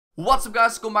What's up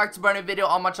guys, welcome back to a brand new video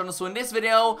on my channel. So in this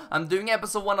video, I'm doing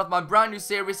episode 1 of my brand new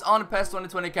series on PES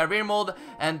 2020 career mode,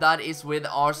 and that is with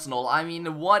Arsenal. I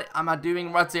mean, what am I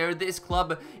doing right here? This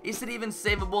club, is it even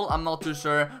savable? I'm not too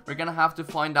sure. We're gonna have to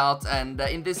find out. And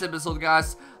in this episode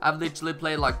guys, I've literally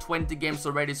played like 20 games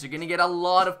already, so you're gonna get a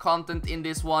lot of content in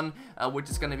this one, which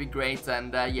is gonna be great.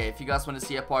 And yeah, if you guys want to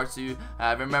see a part 2,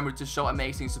 remember to show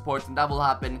amazing support, and that will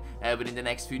happen within the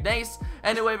next few days.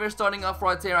 Anyway, we're starting off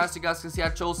right here. As you guys can see, I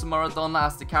chose Maradona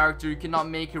as the character. You cannot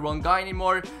make your own guy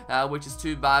anymore, which is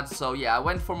too bad. So yeah, I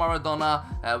went for Maradona.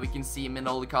 We can see him in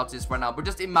all the cutscenes right now, but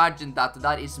just imagine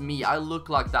that is me. I look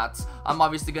like that. I'm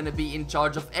obviously gonna be in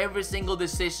charge of every single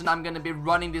decision. I'm gonna be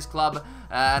running this club,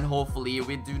 and hopefully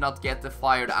we do not get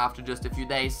fired after just a few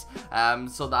days.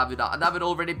 So that would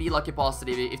already be like a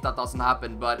positive if that doesn't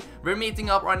happen. But we're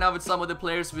meeting up right now with some of the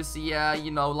players. We see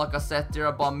you know, like I said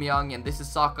there, AUBAMEYAng, and this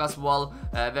is Saka as well.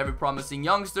 Very promising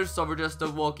youngsters. So we're just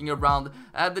walking around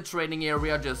the training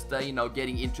area, just you know,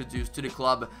 getting introduced to the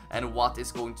club and what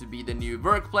is going to be the new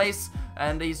workplace.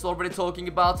 And he's already talking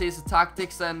about his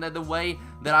tactics and the way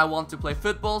that I want to play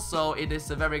football, so it is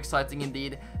very exciting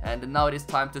indeed. And now it is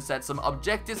time to set some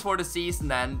objectives for the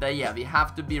season, and yeah, we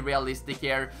have to be realistic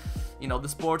here. You know, the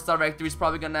sports director is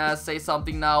probably gonna say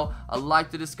something now. I'd like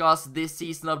to discuss this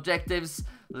season objectives.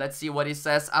 Let's see what he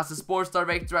says. As a sports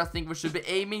director, I think we should be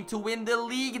aiming to win the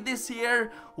league this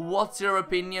year. What's your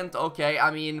opinion? Okay,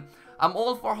 I mean, I'm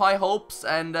all for high hopes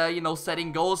and, you know,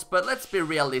 setting goals, but let's be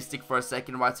realistic for a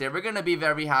second right here. We're gonna be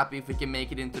very happy if we can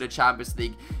make it into the Champions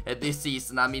League this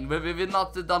season. I mean, we've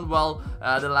not done well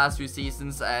the last few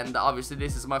seasons, and obviously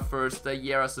this is my first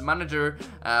year as a manager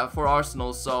for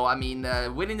Arsenal. So, I mean,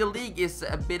 winning the league is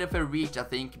a bit of a reach, I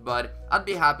think, but I'd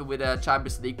be happy with a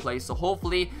Champions League play. So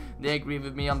hopefully they agree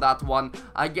with me on that one.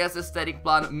 I guess a static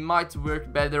plan might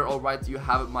work better. Alright, you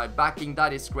have my backing.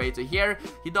 That is great to hear.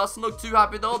 He doesn't look too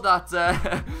happy though that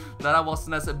that I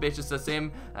wasn't as ambitious as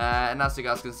him, and as you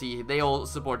guys can see, they all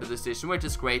support the decision, which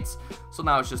is great. So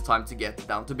now it's just time to get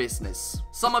down to business.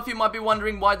 Some of you might be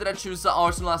wondering, why did I choose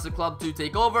Arsenal as a club to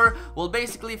take over? Well,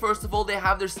 basically, first of all, they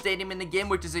have their stadium in the game,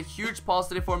 which is a huge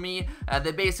positive for me.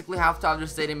 They basically have to have their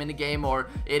stadium in the game, or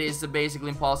it is basically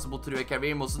impossible to do a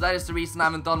career mode. So that is the reason I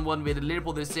haven't done one with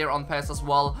Liverpool this year on PES as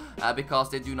well,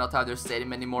 because they do not have their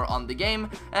stadium anymore on the game.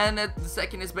 And the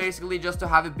second is basically just to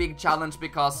have a big challenge,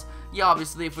 because yeah,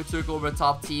 obviously if we took over a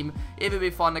top team, it would be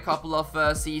fun a couple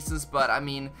of seasons, but I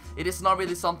mean, it is not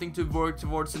really something to work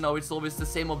towards. You know, it's always the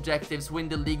same objectives: win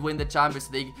the league, win the Champions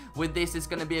League. With this, it's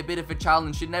gonna be a bit of a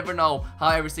challenge. You never know how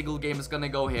every single game is gonna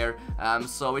go here,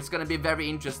 so it's gonna be very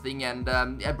interesting and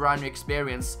a brand new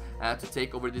experience to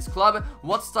take over this club.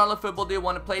 What style of football do you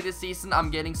want to play this season?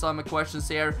 I'm getting some questions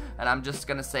here, and I'm just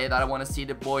gonna say that I want to see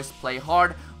the boys play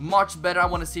hard, much better. I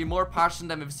want to see more passion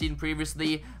than we've seen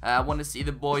previously. I want to see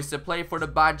the boys play for the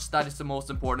badge. That is the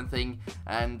most important thing.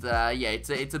 And yeah,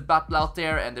 it's a battle out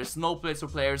there, and there's no place for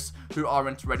players who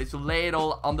aren't ready to lay it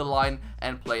all on the line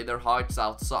and play their hearts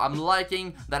out. So I'm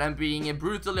liking that I'm being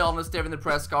brutally honest there in the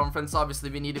press conference.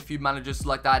 Obviously we need a few managers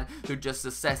like that who just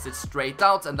says it straight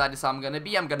out, and that is how I'm gonna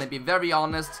be. I'm gonna be very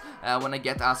honest when I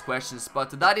get asked questions. But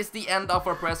that is the end of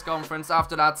our press conference.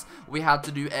 After that, we had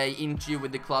to do a interview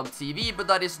with the club TV, but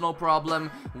that is no problem.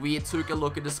 We took a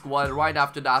look at the squad right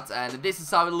after that, and this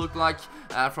is how it looked like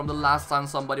from the last time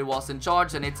somebody was in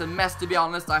charge, and it's a mess, to be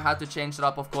honest. I had to change it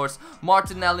up, of course.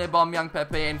 Martinelli, AUBAMEYAng,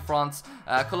 PEPE in front,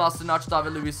 Kolasinac,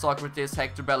 David Luiz, Socrates,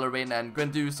 Hector Bellerin, and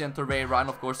Guendouzi and Torreira, and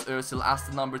of course Özil as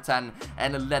the number 10,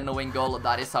 and Leno in goal.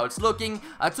 That is how it's looking.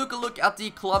 I took a look at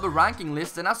the club ranking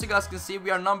list, and as you guys can see,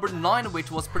 we are number 9,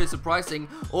 which was pretty surprising,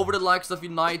 over the likes of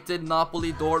United,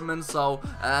 Napoli, Dortmund. So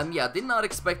yeah, did not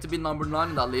expect to be number 9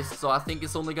 in that list, so I think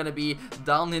it's only gonna be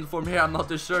downhill from here. I'm not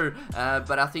too sure,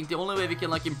 but I think the only way we can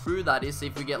like improve that is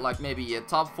if we get like maybe a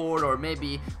top 4, or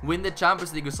maybe win the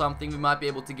Champions League or something. We might be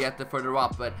able to get further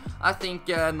up, but I think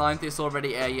 9th is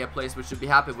already a place we should be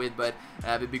happy with, but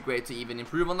it would be great to even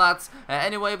improve on that.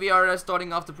 Anyway, we are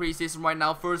starting off the preseason right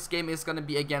now. First game is going to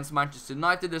be against Manchester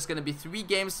United. There's going to be 3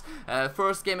 games.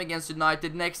 First game against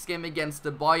United, next game against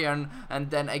the Bayern, and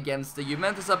then against the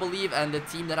Juventus, I believe. And the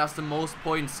team that has the most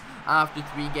points after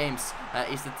 3 games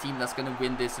is the team that's going to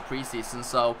win this preseason.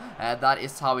 So that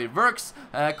is how it works.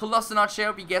 Kolasinac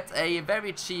here, we get a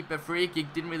very cheap free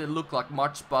kick. Didn't really look like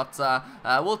much, but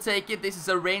we'll take it. This is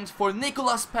a range for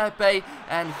Nicolas Pepe,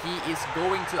 and he is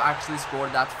going to actually score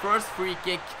that first free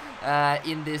kick.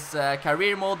 in this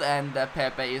career mode, and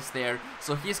Pepe is there.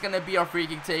 So he's gonna be our free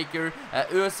kick taker.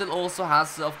 Özil also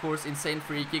has, of course, insane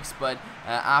free kicks, but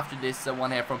after this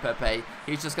one here from Pepe,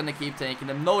 he's just gonna keep taking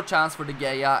them. No chance for De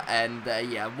Gea, and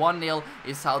yeah, 1-0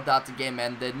 is how that game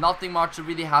ended. Nothing much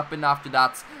really happened after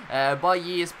that.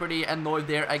 Bailly is pretty annoyed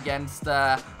there against,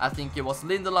 I think it was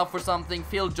Lindelof or something.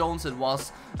 Phil Jones it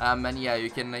was, and yeah, you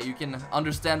can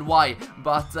understand why.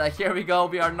 But here we go.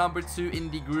 We are number 2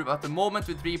 in the group at the moment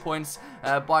with 3 points.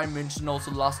 Bayern München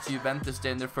also lost to Juventus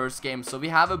in their first game. So we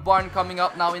have a Bayern coming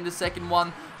up now in the second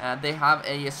one. They have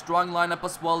a strong lineup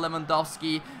as well.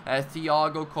 Lewandowski,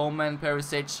 Thiago, Coman,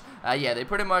 Perisic. Yeah, they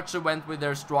pretty much went with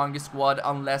their strongest squad,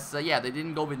 unless, yeah, they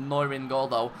didn't go with Neuer in goal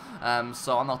though.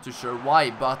 So I'm not too sure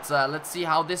why. But let's see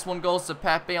how this one goes.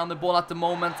 Pepe on the ball at the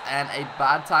moment, and a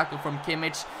bad tackle from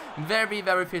Kimmich. Very,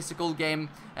 very physical game,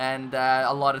 and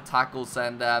a lot of tackles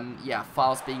and yeah,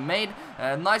 fouls being made.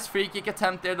 Nice free kick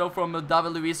attempt there though from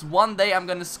David Luiz. One day I'm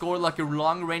gonna score like a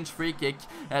long range free kick.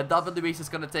 David Luiz is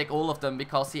gonna take all of them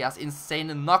because he has insane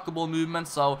knockable movement,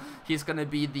 so he's gonna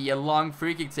be the long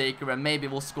free kick taker, and maybe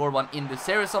we'll score one in the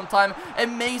series sometime.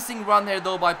 Amazing run here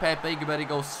though by Pepe, but it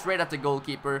goes straight at the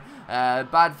goalkeeper.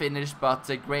 Bad finish, but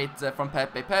great from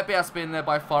Pepe. Pepe has been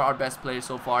by far our best player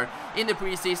so far in the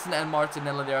preseason, and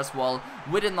Martinelli there as well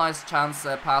with a nice chance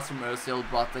pass from Özil,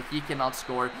 but he cannot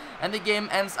score, and the game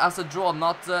ends as a draw.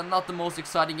 Not the most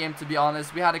exciting game, to be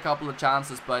honest. We had a couple of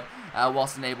chances, but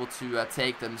wasn't able to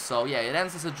take them. So yeah, it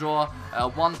ends as a draw.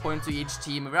 1 point to each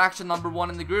team. We're actually number 1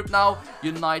 in the group now.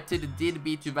 United did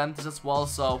beat Juventus as well,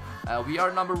 so we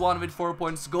are number 1 with 4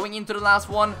 points going into the last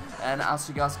one. And as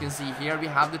you guys can see here, we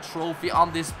have the trophy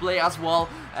on display as well.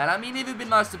 And I mean, it would be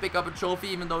nice to pick up a trophy,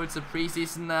 even though it's a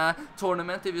preseason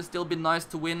tournament. It would still be nice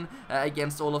to win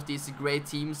against all of these great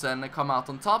teams and come out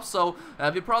on top. So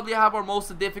we probably have our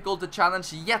most difficult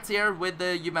challenge yet here with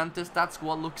the Juventus. That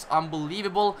squad looks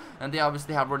unbelievable, and they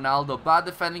obviously have Ronaldo. Bad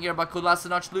defending here, but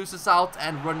Kolasinac loses out,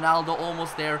 and Ronaldo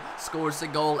almost there scores a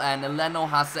goal, and Leno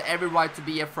has every right to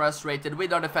be frustrated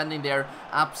with our defending there.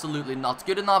 Absolutely not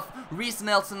good enough. Reece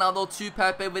Nelson now though to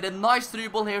Pepe with a nice through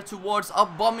ball here towards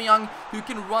AUBAMEYANG, who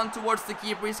can run towards the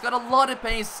keeper. He's got a lot of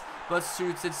pace, but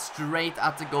shoots it straight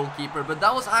at the goalkeeper. But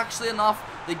that was actually enough.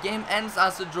 The game ends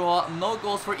as a draw. No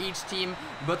goals for each team,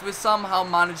 but we somehow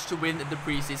managed to win the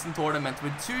preseason tournament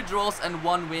with 2 draws and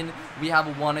 1 win. We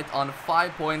have won it on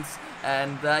 5 points.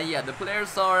 And yeah, the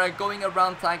players are going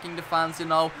around thanking the fans, you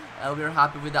know. We're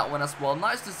happy with that one as well.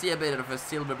 Nice to see a bit of a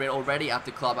silver bit already at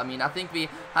the club. I mean, I think we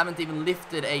haven't even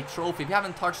lifted a trophy. We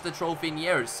haven't touched the trophy in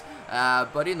years.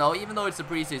 But you know, even though it's a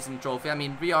preseason trophy, I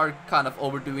mean, we are kind of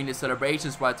overdoing the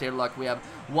celebrations right here, like we have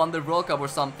won the World Cup or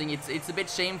something. It's a bit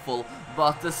shameful,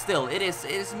 but still, it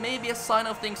is maybe a sign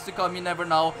of things to come. You never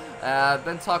know.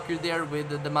 Ben Tucker there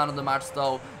with the man of the match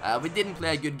though. We didn't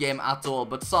play a good game at all,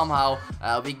 but somehow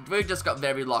we just got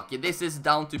very lucky. This is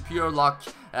down to pure luck.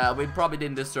 We probably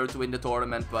didn't deserve to win the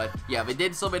tournament, but yeah, we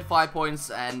did so with 5 points,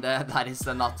 and that is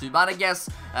not too bad, I guess.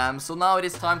 So now it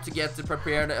is time to get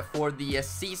prepared for the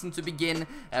season to begin.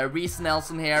 Reece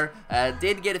Nelson here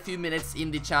did get a few minutes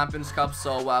in the Champions Cup,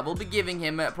 so we'll be giving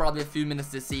him probably a few minutes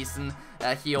this season.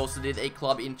 He also did a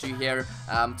club interview here,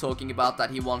 talking about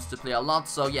that he wants to play a lot.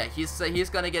 So yeah, he's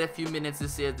gonna get a few minutes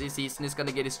this season. He's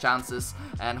gonna get his chances,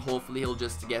 and hopefully he'll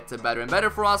just get better and better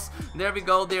for us. There we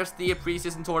go. There's the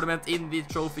preseason tournament in the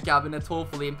trophy cabinet.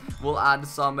 Hopefully we'll add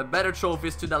some better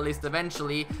trophies to that list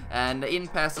eventually. And in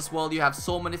PES as well, you have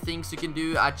so many things you can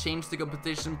do. I changed the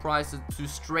competition prices to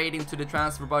straight into the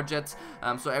transfer budget.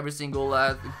 So every single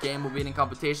game of winning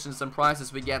competitions and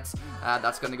prizes we get,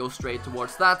 that's gonna go straight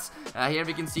towards that. Here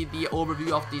we can see the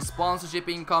overview of the sponsorship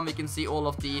income. We can see all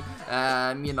of the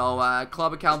you know,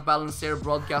 club account balance here,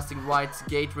 broadcasting rights,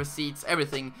 gate receipts,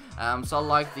 everything. So I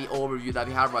like the overview that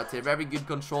we have right here. Very good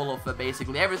control of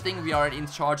basically everything. We are in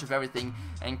charge of everything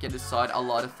and can decide a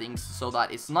lot of things, so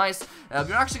that is nice.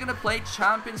 We're actually gonna play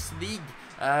Champions League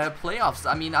playoffs.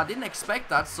 I mean, I didn't expect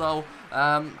that, so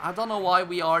I don't know why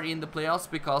we are in the playoffs,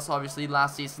 because obviously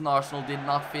last season Arsenal did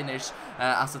not finish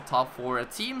as a top 4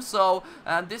 team, so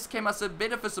this came as a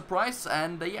bit of a surprise.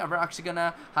 And yeah, we're actually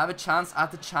gonna have a chance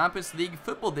at the Champions League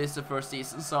football this first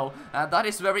season, so that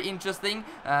is very interesting.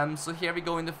 So here we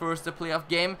go in the first playoff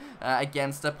game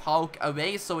against the PAOK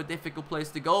away, so a difficult place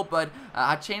to go, but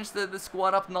I changed the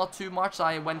squad up not too much.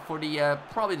 I went for the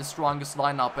probably the strongest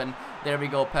lineup, and there we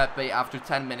go, Pepe after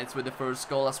 10 minutes with the first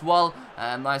goal as well.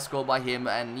 Nice goal by him,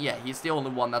 and yeah, he's the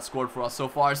only one that scored for us so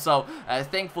far. So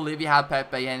thankfully we have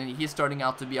Pepe, and he's turning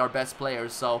out to be our best player.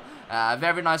 So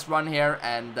very nice run here,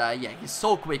 and yeah, he's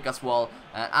so quick as well,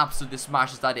 and absolutely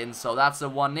smashes that in. So that's a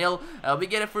 1-0. We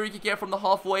get a free kick here from the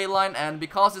halfway line, and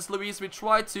because it's Luis, we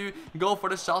try to go for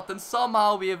the shot, and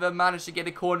somehow we have managed to get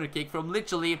a corner kick from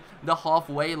literally the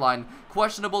halfway line.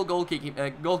 Questionable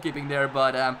goalkeeping there,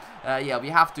 but yeah, we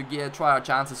have to try our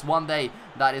chances. One day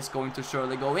that is going to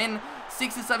surely go in.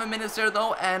 67 minutes there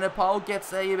though, and Pau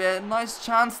gets a nice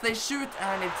chance. They shoot,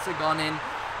 and it's gone in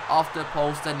off the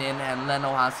post and in, and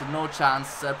Leno has no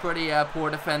chance. Pretty poor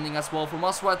defending as well from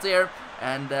us right there,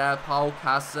 and Pau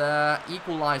has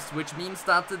equalized, which means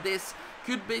that this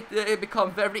could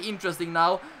become very interesting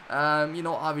now. You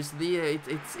know, obviously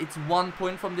it's 1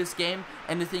 point from this game.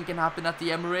 Anything can happen at the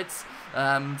Emirates.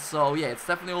 So yeah, it's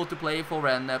definitely all to play for,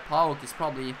 and PAOK is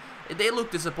probably, they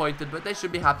look disappointed, but they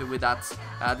should be happy with that.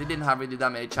 They didn't have really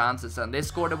that many chances, and they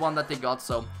scored the one that they got,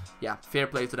 so yeah, fair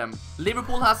play to them.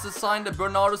 Liverpool has signed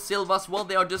Bernardo Silva as well.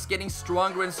 They are just getting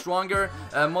stronger and stronger.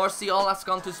 Martial has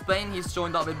gone to Spain. He's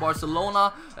joined up with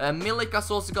Barcelona. Milik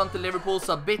has also gone to Liverpool.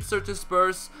 Sabitzer to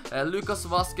Spurs. Lucas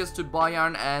Vazquez to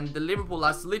Bayern. And Liverpool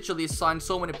has literally signed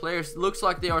so many players. Looks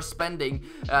like they are spending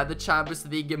the Champions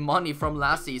League money from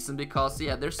last season, because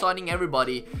yeah, they're signing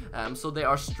everybody. So they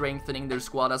are strengthening their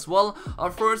squad as well. Our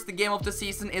first game of the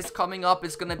season is coming up.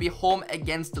 It's gonna be home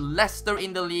against Leicester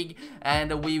in the league,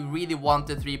 and we really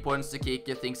wanted 3 points to kick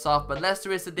things off, but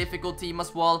Leicester is a difficult team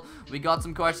as well. We got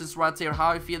some questions right here. How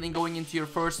are you feeling going into your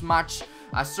first match?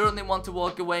 I certainly want to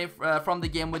walk away from the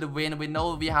game with a win. We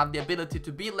know we have the ability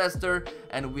to beat Leicester,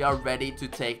 and we are ready to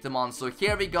take them on. So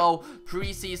here we go.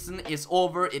 Pre-season is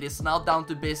over. It is now down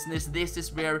to business. This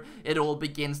is where it all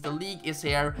begins. The league is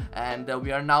here, and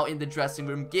we are now in the dressing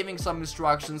room giving some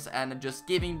instructions and just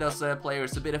giving those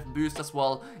players a bit of boost as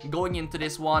well going into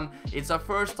this one. It's our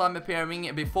first time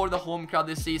appearing before the home crowd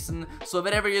this season, so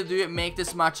whatever you do, make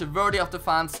this match worthy of the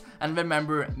fans, and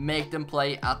remember, make them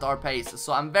play at our pace.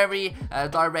 So I'm very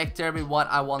direct here with what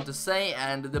I want to say,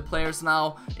 and the players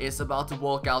now is about to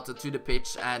walk out to the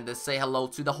pitch and say hello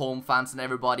to the home fans and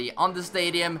everybody on the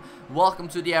stadium. Welcome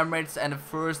to the Emirates, and the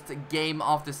first game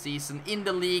of the season in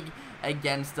the league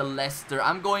against the Leicester.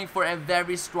 I'm going for a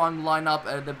very strong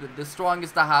lineup, the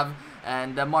strongest I have,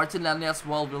 and Martinelli as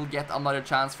well will get another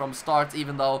chance from start,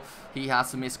 even though he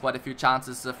has missed quite a few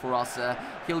chances for us.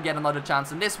 He'll get another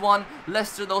chance in this one.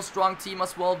 Leicester, though, strong team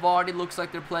as well. Vardy looks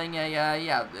like they're playing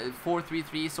a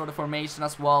 4-3-3 sort of formation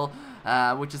as well,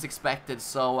 which is expected.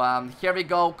 So here we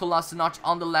go. Kolasinac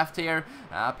on the left here,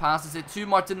 passes it to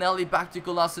Martinelli, back to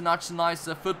Kolasinac. Nice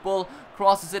football,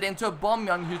 crosses it into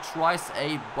AUBAMEYANG, who tries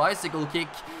a bicycle kick.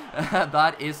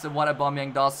 That is what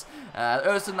AUBAMEYANG does.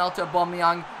 Özil now to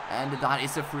AUBAMEYANG, and that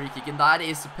is a free kick, and that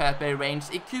is Pepe range.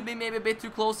 It could be maybe a bit too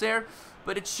close here,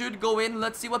 but it should go in.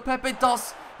 Let's see what Pepe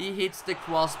does. He hits the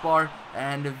crossbar,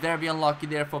 and very unlucky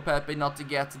there for Pepe not to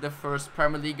get the first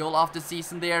Premier League goal of the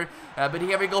season there. But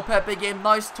here we go, Pepe game,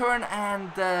 nice turn,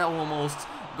 and almost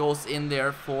goes in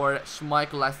there for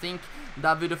Schmeichel. I think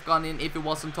that would have gone in if it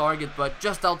was on target, but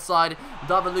just outside.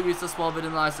 David Luiz as well with a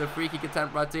nice free kick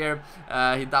attempt right there.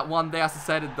 That one there, as I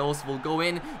said, those will go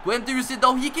in. Guendouzi,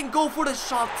 though, he can go for the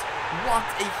shot. What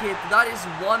a hit. That is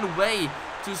one way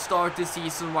to start the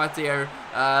season right there.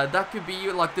 That could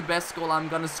be like the best goal I'm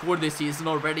gonna score this season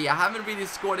already. I haven't really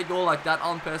scored a goal like that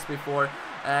on PES before,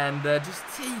 and just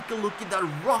take a look at that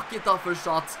rocket of a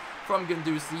shot from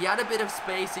Guendouzi. He had a bit of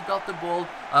space, he got the ball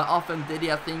off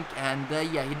Ndidi, I think, and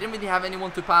yeah, he didn't really have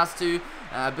anyone to pass to,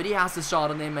 but he has a shot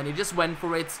on him, and he just went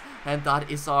for it, and that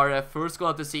is our first goal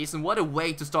of the season. What a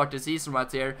way to start the season right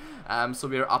there. So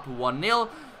we're up 1-0.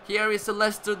 Here is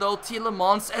Leicester, though,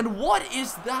 Tielemans, and what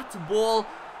is that ball?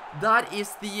 That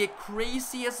is the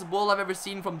craziest ball I've ever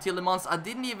seen from Tielemans. I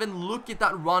didn't even look at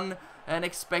that run and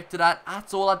expect that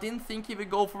at all. I didn't think he would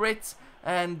go for it.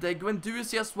 And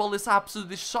Guendouzi as well is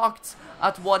absolutely shocked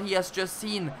at what he has just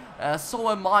seen. So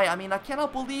am I. I mean, I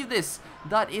cannot believe this.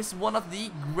 That is one of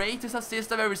the greatest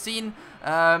assists I've ever seen.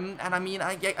 And I mean,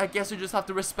 I guess you just have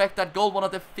to respect that goal. One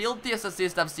of the filthiest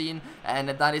assists I've seen. And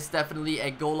that is definitely a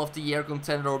goal of the year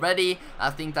contender already. I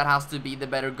think that has to be the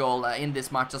better goal in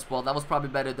this match as well. That was probably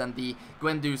better than the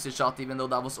Guendouzi shot, even though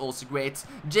that was also great.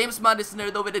 James Maddison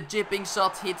there, though, with a jipping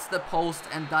shot, hits the post.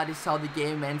 And that is how the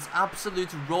game ends. Absolute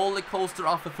roller coaster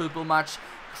of a football match.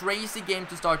 Crazy game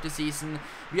to start the season.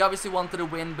 We obviously wanted to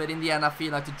win, but in the end I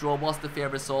feel like the draw was the fair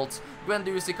result.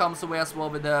 Guendouzi comes away as well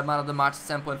with the man of the match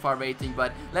 10.5 rating,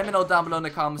 but let me know down below in the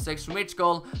comment section which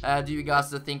goal do you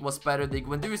guys think was better, the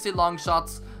Guendouzi long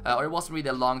shots or it wasn't really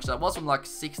a long shot. It was from like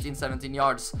 16-17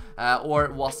 yards,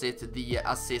 or was it the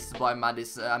assist by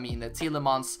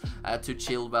Tielemans to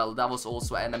Chilwell? That was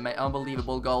also an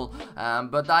unbelievable goal.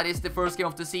 But that is the first game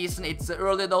of the season. It's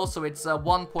early though, so it's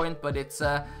 1 point, but it's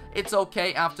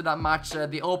okay after that match.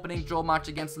 The opening draw match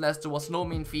against Leicester was no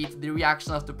mean feat. The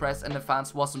reaction of the press and the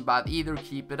fans wasn't bad either.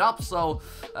 Keep it up. So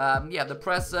yeah, the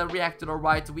press reacted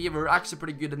alright. We were actually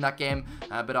pretty good in that game,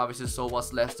 but obviously so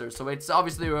was Leicester. So it's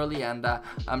obviously early, and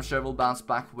I'm sure we'll bounce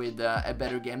back with a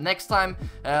better game next time.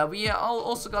 We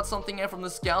also got something here from the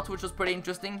scout, which was pretty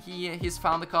interesting. He's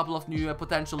found a couple of new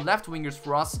potential left wingers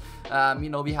for us. You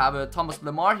know, we have Thomas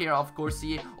Lemar here. Of course,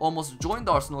 he almost joined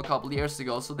Arsenal a couple of years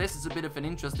ago, so this is a bit of an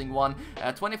interesting one.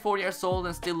 24 years old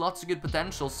and still lots of good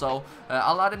potential, so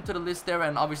I'll add him to the list there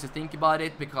and obviously think about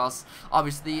it, because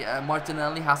obviously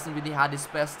Martinelli hasn't really had his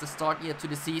best start yet to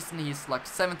the season. He's like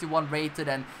 71 rated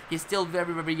and he's still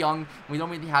very young. We don't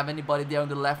really have anybody there on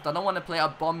the left. I don't want to play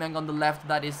AUBAMEYANG on the left.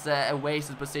 That is a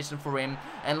wasted position for him,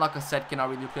 and like I said, cannot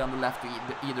really play on the left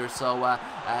either. So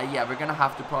yeah, we're gonna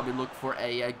have to probably look for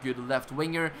a good left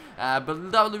winger,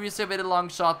 but Luis with a long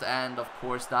shot, and of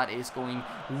course that is going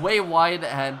way wide.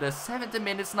 And 70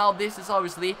 minutes now. This is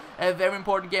obviously a very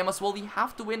important game as well. We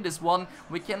have to win this one.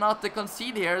 We cannot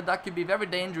concede here. That could be very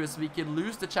dangerous. We could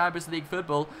lose the Champions League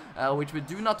football, which we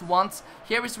do not want.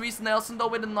 Here is Reece Nelson though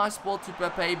with a nice ball to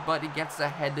Pepe, but it gets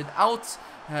headed out.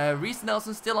 Reece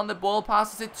Nelson still on the ball,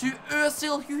 passes it to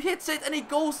Özil, who hits it, and it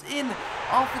goes in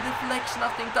off the deflection, I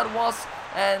think that was,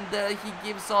 and he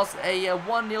gives us a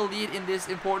 1-0 lead in this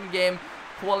important game.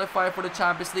 Qualify for the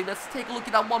Champions League. Let's take a look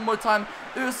at that one more time.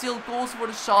 Özil goes for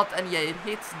the shot, and yeah, it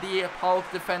hits the Pauk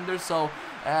defender, so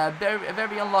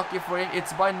very unlucky for him.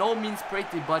 It's by no means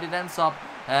pretty, but it ends up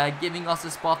giving us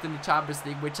a spot in the Champions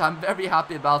League, which I'm very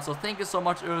happy about. So thank you so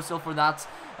much, Özil, for that.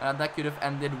 That could have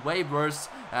ended way worse,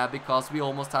 because we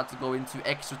almost had to go into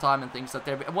extra time and things like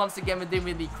that. Once again, we didn't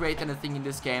really create anything in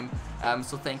this game,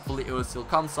 so thankfully Özil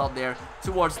comes out there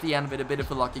towards the end with a bit of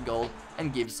a lucky goal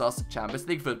and gives us Champions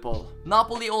League football.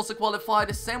 Napoli also qualified,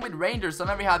 the same with Rangers. I'm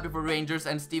very happy for Rangers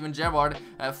and Steven Gerrard.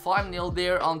 5-0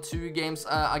 there on 2 games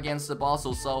against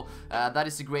Basel, so that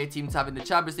is a great team to have in the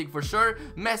Champions League for sure.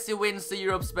 Messi wins the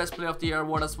Europe's Best Player of the Year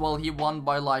award as well. He won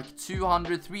by like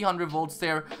 200-300 votes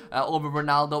there over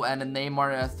Ronaldo, and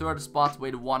Neymar third spot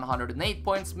with 108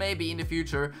 points. Maybe in the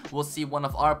future we'll see one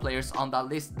of our players on that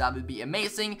list. That would be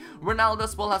amazing. Ronaldo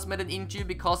as well has made an injury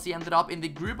because he ended up in the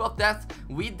group of death.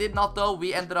 We did not though.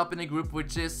 We ended up in a group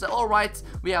which is alright.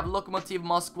 We have Lokomotiv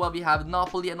Moscow, we have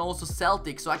Napoli, and also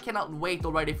Celtic, so I cannot wait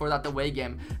already for that away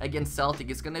game against Celtic.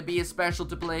 It's gonna be special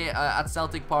to play at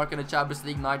Celtic Park on the Champions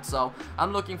League night, so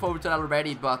I'm looking forward to that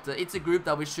already. But it's a group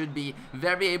that we should be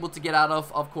very able to get out of.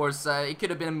 Of course, it could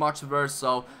have been much worse,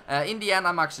 so in the end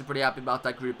I'm actually pretty happy about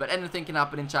that group, but anything can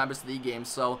happen in Champions League games,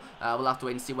 so we'll have to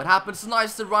wait and see what happens.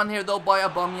 Nice to run here though by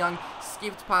AUBAMEYANG,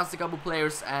 skipped past a couple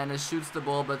players and shoots the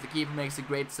ball, but the keeper makes a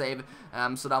great save.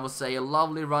 So that was a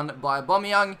lovely run by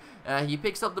AUBAMEYANG. He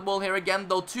picks up the ball here again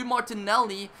though to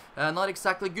Martinelli. Not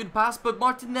exactly a good pass, but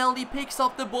Martinelli picks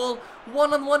up the ball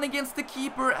one-on-one against the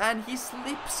keeper, and he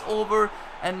slips over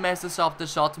and messes up the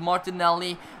shot.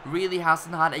 Martinelli really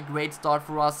hasn't had a great start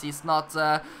for us. He's not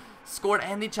scored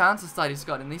any chances that he's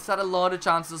gotten. He's had a lot of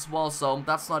chances as well, so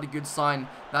that's not a good sign.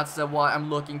 That's why I'm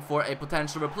looking for a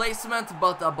potential replacement,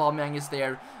 but AUBAMEYANG is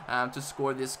there to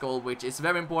score this goal, which is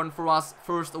very important for us.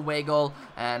 First away goal,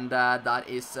 and that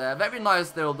is very nice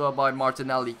there though by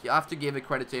Martinelli. You have to give a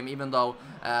credit to him, even though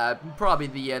probably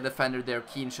the defender there,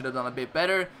 Keane, should have done a bit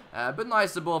better. But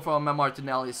nice the ball from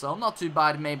Martinelli, so not too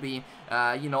bad. Maybe,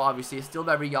 you know, obviously he's still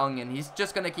very young and he's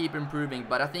just gonna keep improving,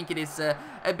 but I think it is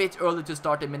a bit early to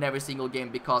start him in every single game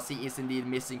because he is indeed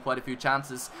missing quite a few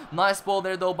chances. Nice ball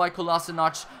there though by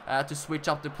Kolasinac to switch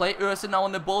up the play. Özil now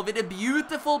on the ball with a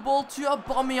beautiful ball to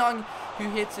AUBAMEYANG, who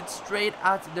hits it straight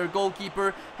at their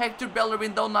goalkeeper. Hector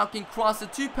Bellerin though now can cross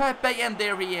it to Pepe, and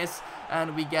there he is.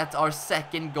 And we get our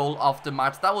second goal of the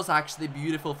match. That was actually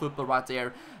beautiful football right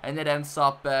there. And it ends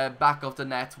up back of the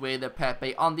net with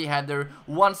Pepe on the header.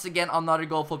 Once again, another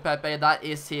goal for Pepe. That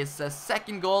is his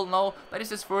second goal. No, that is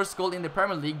his first goal in the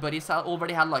Premier League. But he's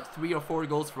already had like 3 or 4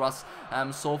 goals for us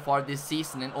so far this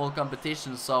season in all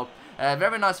competitions. So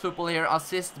very nice football here.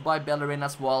 Assist by Bellerin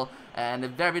as well. and a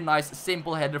very nice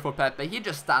simple header for Pepe. He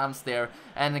just stands there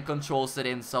and controls it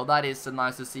in, so that is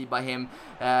nice to see by him.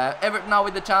 Everett now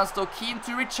with the chance though, keen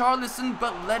to Richarlison,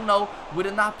 but Leno with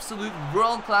an absolute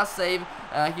world-class save.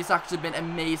 He's actually been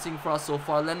amazing for us so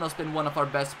far. Leno's been one of our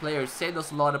best players, saved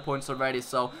us a lot of points already,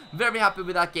 so very happy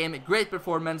with that game. Great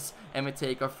performance, and we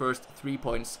take our first 3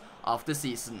 points of the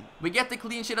season. We get the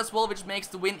clean sheet as well, which makes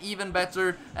the win even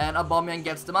better, and Aubameyang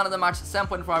gets the man of the match,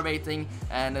 7.5 rating,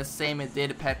 and the same it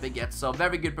did Pepe gets. So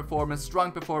very good performance,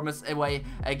 strong performance away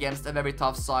against a very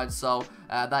tough side, so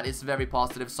that is very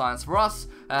positive signs for us.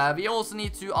 We also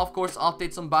need to, of course,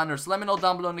 update some banners. Let me know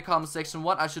down below in the comment section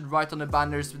what I should write on the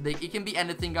banners. It can be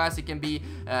anything, guys. It can be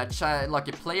like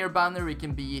a player banner, it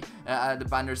can be the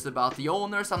banners about the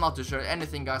owners. I'm not too sure.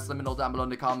 Anything, guys, let me know down below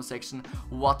in the comment section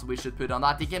what we should put on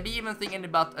that. It can be even thinking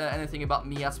about anything about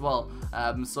me as well.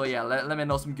 So yeah, let me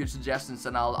know some good suggestions,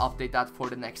 and I'll update that for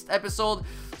the next episode.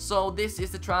 So this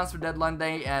is the transfer deadline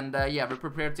day, and yeah, we're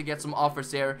prepared to get some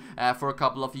offers here for a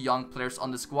couple of young players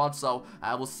on the squad. So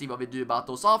we'll see what we do about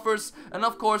those offers. And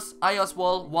of course, I as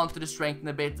well wanted to strengthen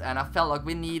a bit, and I felt like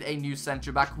we need a new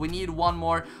center back. We need one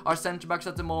more. Our center backs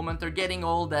at the moment, they're getting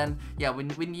old, and yeah,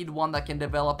 we need one that can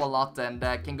develop a lot and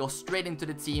can go straight into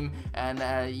the team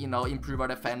and you know, improve our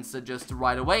defense just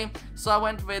right away. So I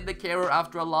went with the Carer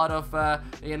after a lot of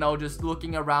you know, just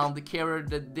looking around. The Carer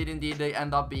did indeed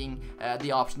end up being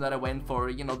the option that I went for.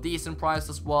 You know, decent price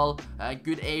as well,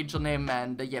 good age on him,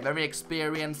 and yeah, very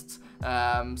experienced.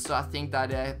 So I think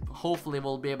that hopefully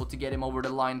we'll be able to get him over the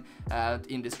line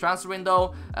in this transfer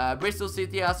window. Bristol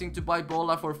City asking to buy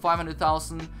Bola for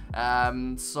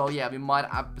 500,000. So yeah, we might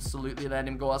absolutely let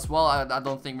him go as well. I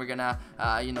don't think we're gonna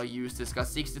you know, use this guy.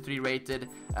 63 rated,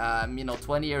 you know,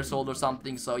 20 years old or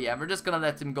something. So yeah, we're just gonna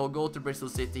let him go to Bristol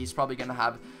City. He's probably gonna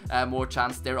have more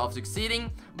chance there of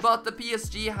succeeding. But the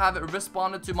PSG have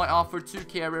responded to my offer to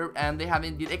Carer, and they have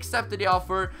indeed accepted the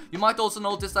offer. You might also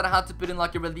notice that I had to put in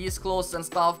like a release clause and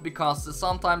stuff, because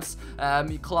sometimes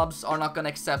clubs are not gonna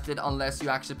accept it unless you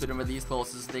actually put in release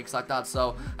clauses, things like that.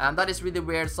 So that is really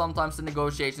weird. Sometimes the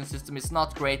negotiation system is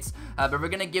not great, but we're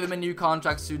gonna give him a new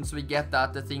contract soon, so we get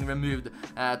the thing removed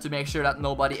to make sure that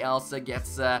nobody else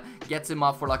gets him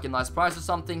up for like a nice price or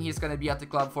something. He's gonna be at the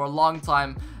club for a long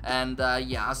time, and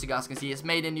yeah, as you guys can see, he's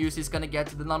made in use. He's gonna get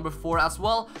to the number 4 as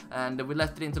well, and we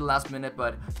left it into the last minute,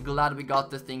 but glad we got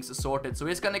the things sorted. So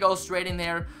he's gonna go straight in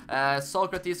here.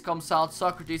 Socrates comes out.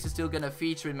 Socrates is still gonna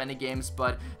feature in many games,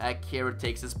 but Carer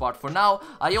takes his spot for now.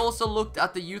 I also looked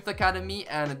at the youth academy,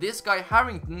 and this guy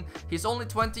Harrington, he's only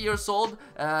 20 years old,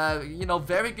 you know,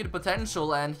 very good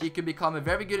potential, and he could become a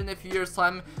very good in a few years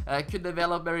time, could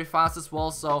develop very fast as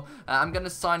well. So I'm gonna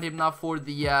sign him now for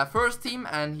the first team,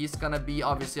 and he's gonna be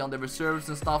obviously on the reserves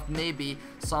and stuff, maybe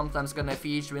sometimes gonna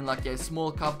feature in like a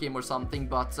small cup game or something.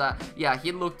 But yeah,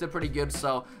 he looked pretty good,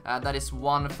 so that is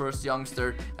one first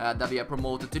youngster that we have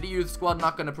promoted to the youth squad.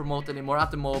 Not gonna promote anymore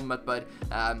at the moment, but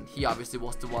he obviously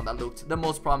was the one that looked the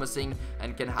most promising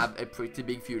and can have a pretty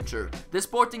big future. The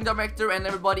sporting director and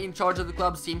everybody in charge of the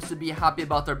club seems to be happy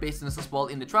about their business as well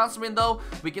in the transfer window.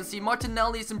 We can see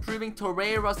Martinelli is improving,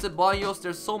 Torreira, Ceballos.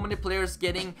 There's so many players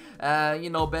getting you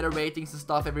know, better ratings and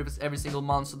stuff every single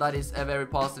month, so that is a very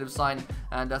positive sign,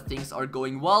 and that things are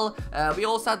going well. We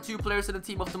also had 2 players in the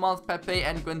team of the month. Pepe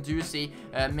and Guendouzi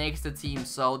makes the team,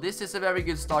 so this is a very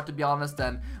good start, to be honest.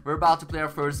 And we're about to play our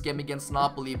first game against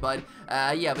Napoli, but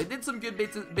yeah, we did some good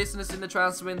business in the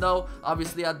transfer window.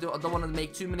 Obviously, I don't want to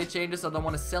make too many changes. I don't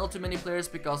want to sell too many players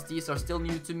because these are still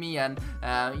new to me, and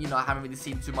you know, I haven't really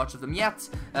seen too much of them yet.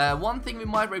 One thing we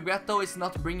might regret though is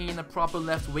not bringing in a proper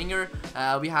left winger.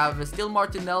 We have still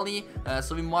Martinelli,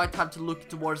 so we might have to look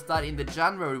towards that in the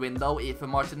January window if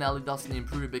Martinelli doesn't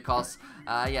improve, because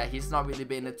yeah, he's not really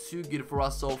been too good for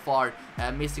us so far,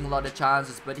 missing a lot of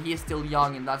chances, but he is still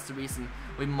young, and that's the reason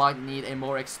we might need a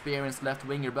more experienced left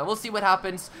winger. But we'll see what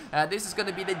happens. This is going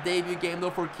to be the debut game though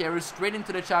for Carer, straight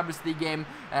into the Champions League game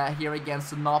here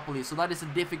against Napoli. So that is a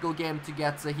difficult game to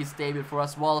get his debut for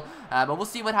as well. But we'll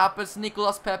see what happens.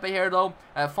 Nicolas Pepe here though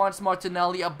finds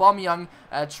Martinelli. Aubameyang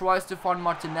tries to find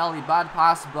Martinelli. Bad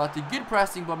pass, but good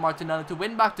pressing by Martinelli to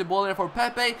win back the ball here for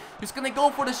Pepe, who's going to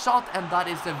go for the shot, and that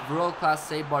is a world-class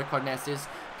save by Karnesis.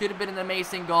 Could have been an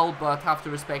amazing goal, but have to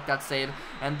respect that save.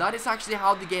 And that is actually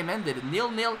how the game ended.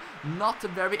 0-0, not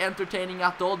very entertaining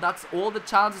at all. That's all the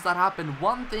chances that happened.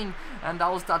 One thing, and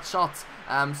that was that shot.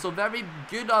 So very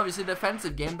good, obviously,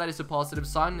 defensive game. That is a positive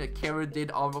sign. Kara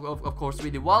did, of course,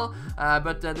 really well,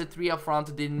 but the three up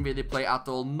front didn't really play at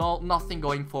all. Nothing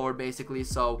going forward, basically.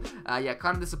 So yeah,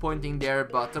 kind of disappointing there,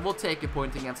 but we'll take a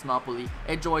point against Napoli.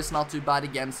 A draw is not too bad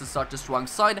against such a strong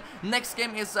side. Next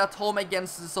game is at home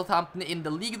against Southampton in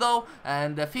the league, though,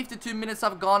 and 52 minutes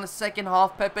have gone. Second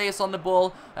half, Pepe is on the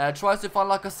ball, tries to find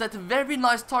Lacazette. Very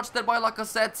nice touch there by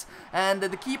Lacazette, and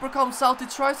the keeper comes out. He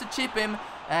tries to chip him,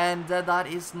 and that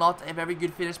is not a very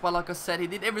good finish by Lacazette. He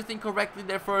did everything correctly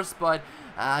there first, but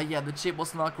yeah, the chip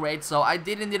was not great. So I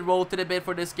did indeed rotate a bit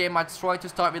for this game. I tried to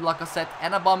start with Lacazette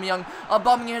and Aubameyang.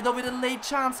 Aubameyang here, though, with a late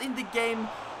chance in the game,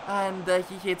 and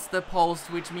he hits the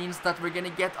post, which means that we're gonna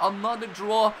get another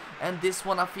draw, and this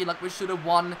one I feel like we should have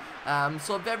won.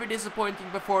 So a very disappointing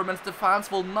performance. The fans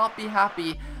will not be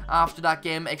happy after that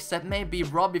game, except maybe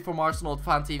Robbie from Arsenal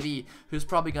Fan TV, who's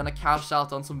probably gonna cash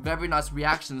out on some very nice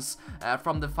reactions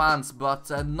from the fans, but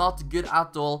not good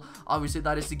at all. Obviously,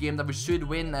 that is the game that we should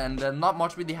win, and not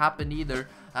much really happened either.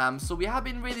 So we have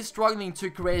been really struggling to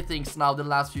create things now the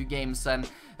last few games, and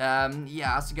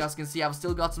yeah, as you guys can see, I've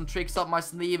still got some tricks up my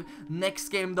sleeve. Next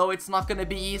game, though, it's not gonna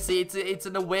be easy. It's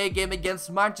an away game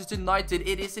against Manchester United.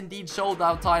 It is indeed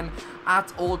showdown time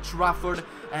at Old Trafford,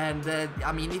 and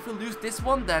I mean, if we lose this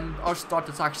one, then our start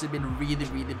has actually been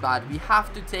really bad. We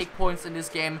have to take points in this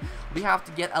game. We have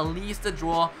to get at least a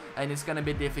draw, and it's gonna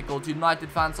be difficult. United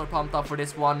fans are pumped up for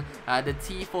this one. The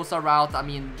tifos are out. I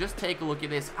mean, just take a look at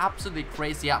this absolutely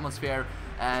crazy atmosphere,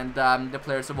 and the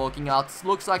players are walking out.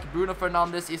 Looks like Bruno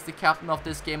Fernandes is the captain of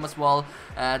this game as well.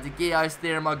 The Gea is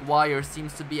there. Maguire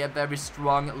seems to be a very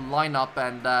strong lineup,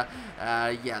 and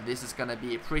yeah, this is gonna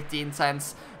be pretty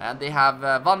intense. And they have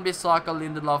Van Bissaka,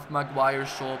 Lindelof, Maguire,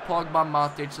 Shaw, Pogba,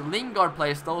 Matic. Lingard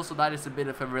plays though, so that is a bit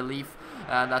of a relief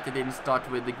that they didn't start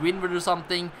with the Greenwood or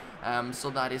something. So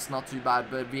that is not too bad,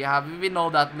 but we know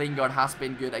that Lingard has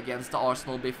been good against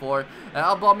Arsenal before.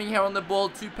 Aubameyang here on the ball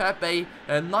to Pepe.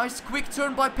 A nice quick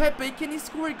turn by Pepe. Can he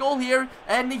score a goal here?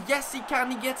 And yes, he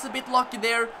can. He gets a bit lucky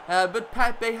there, but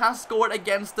Pepe has scored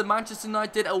against the Manchester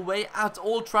United away at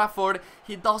Old Trafford.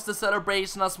 He does the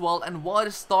celebration as well, and what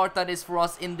a start that is for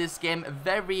us in this game.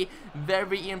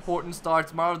 Very important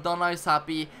start. Maradona is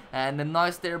happy, and a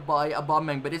nice there by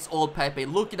Aubameyang, but it's all Pepe.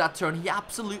 Look at that turn. He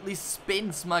absolutely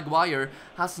spins Maguire.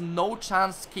 Has no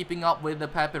chance keeping up with the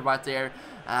Pepe right there.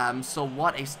 So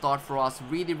what a start for us.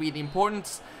 Really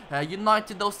important.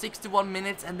 United, those 61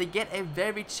 minutes, and they get a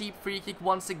very cheap free kick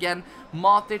once again.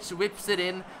 Matic whips it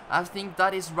in. I think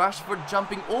that is Rashford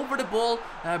jumping over the ball.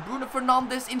 Bruno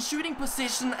Fernandes in shooting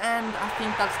position, and I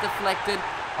think that's deflected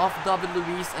off David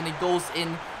Luiz, and it goes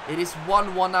in. It is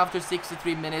 1-1 after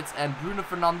 63 minutes, and Bruno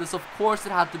Fernandes, of course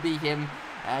it had to be him,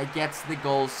 gets the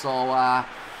goal. So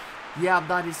yeah,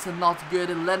 that is not good.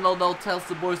 Leno, though, tells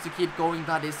the boys to keep going.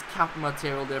 That is captain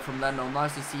material there from Leno.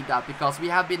 Nice to see that, because we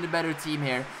have been the better team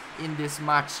here in this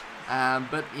match.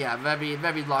 But yeah,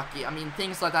 very lucky. I mean,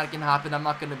 things like that can happen. I'm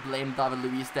not going to blame David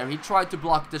Luiz there. He tried to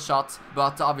block the shot,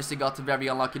 but obviously got very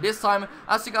unlucky this time.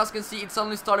 As you guys can see, it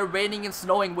suddenly started raining and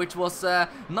snowing, which was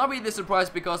not really a surprise,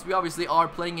 because we obviously are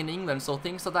playing in England, so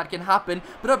things like that can happen.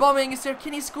 But Aubameyang is there.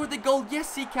 Can he score the goal?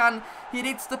 Yes, he can. He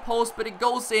hits the post, but it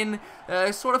goes in.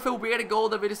 Sort of a weird goal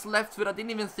there with his left foot. I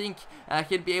didn't even think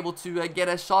he'd be able to get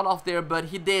a shot off there, but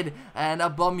he did. And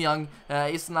Aubameyang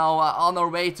is now on our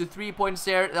way to 3 points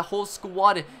here. The whole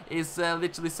squad is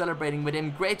literally celebrating with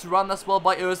him. Great run as well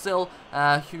by Özil,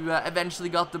 who eventually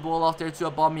got the ball off there to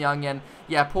Aubameyang. And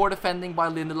yeah, poor defending by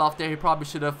Lindelof there. He probably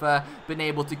should have been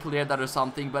able to clear that or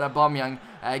something, but Aubameyang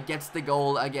gets the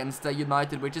goal against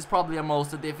United, which is probably the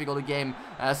most difficult game,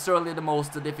 certainly the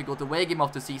most difficult away game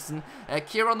of the season.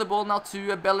 Kira on the ball now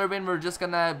to Bellerin. We're just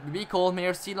gonna be calm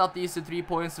here, seal out these 3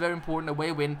 points. Very important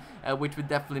away win, which we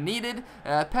definitely needed.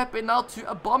 Pepe now to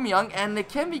Aubameyang, and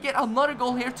can we get another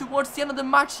goal here towards the end of the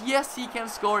match? Yes, he can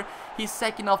score his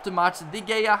second of the match. De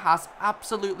Gea has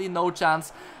absolutely no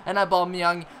chance, and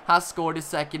Aubameyang has scored his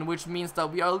second, which means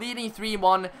that we are leading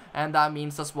 3-1, and that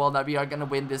means as well that we are gonna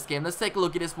win this game. Let's take a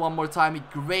look at this one more time. A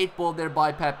great ball there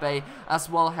by Pepe, as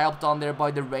well helped on there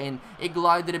by the rain. It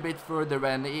glided a bit further,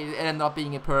 and it ended up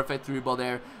being a perfect through ball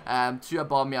there to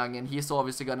Aubameyang, and he's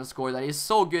obviously gonna score that. He's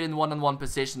so good in one-on-one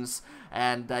positions,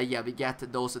 and yeah, we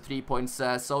get those 3 points.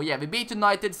 So yeah, we beat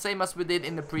United, same as we did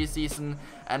in the preseason,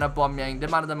 and Aubameyang, the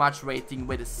man of the match rating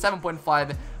with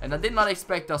 7.5, and I did not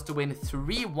expect us to win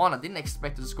 3-1. I didn't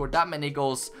expect us to score that many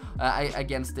goals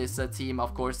against this team,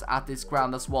 of course, at this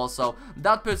ground as well. So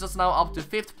that puts us now up to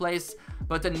 5th place,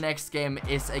 but the next game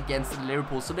is against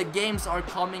Liverpool. So the games are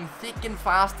coming thick and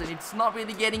fast, and it's not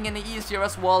really getting any easier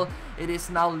as well. It is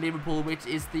now Liverpool, which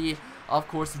is the of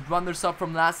course, runners-up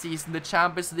from last season, the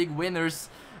Champions League winners.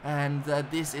 And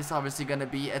this is obviously going to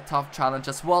be a tough challenge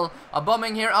as well.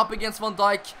 AUBAMEYANG here up against Van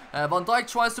Dijk. Van Dijk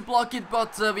tries to block it,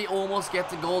 but we almost get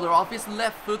the goal. They're off his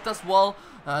left foot as well.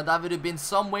 That would have been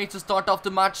some way to start off the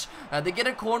match. They get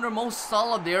a corner. Mo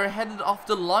Salah there, headed off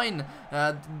the line.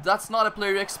 That's not a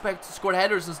player you expect to score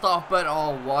headers and stuff, but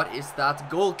oh, what is that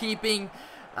goalkeeping?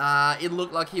 It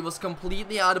looked like he was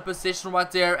completely out of position right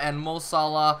there, and Mo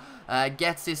Salah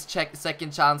gets his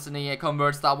second chance and he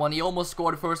converts that one. He almost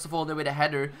scored first of all there with a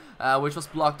header, which was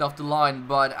blocked off the line.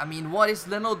 But I mean, what is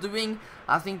Leno doing?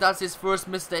 I think that's his first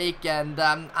mistake, and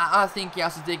I think he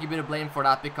has to take a bit of blame for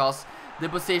that, because the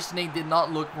positioning did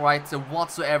not look right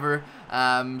whatsoever.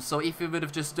 So if he would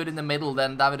have just stood in the middle,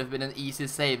 then that would have been an easy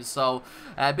save. So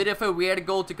a bit of a weird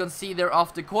goal to concede there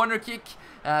off the corner kick.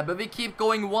 But we keep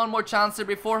going. One more chance here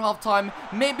before halftime.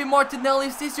 Maybe Martinelli,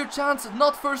 is this your chance?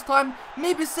 Not first time,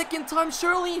 maybe second time,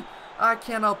 surely? I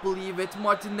cannot believe it.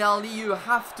 Martinelli, you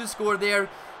have to score there.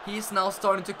 He's now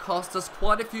starting to cost us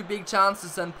quite a few big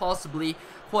chances and possibly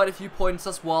quite a few points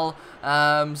as well.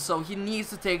 So he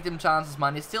needs to take them chances,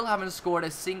 man. He still haven't scored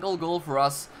a single goal for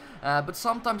us. But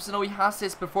sometimes, you know, he has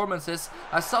his performances.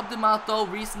 I subbed him out though.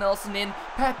 Reece Nelson in.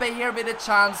 Pepe here with a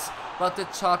chance, but the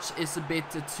touch is a bit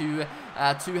too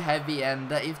heavy.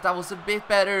 And if that was a bit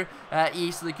better,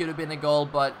 easily could have been a goal.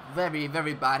 But very,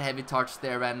 very bad heavy touch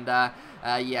there. And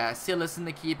yeah, Silas,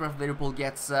 the keeper of Liverpool,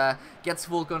 gets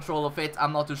full control of it.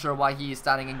 I'm not too sure why he is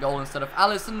standing in goal instead of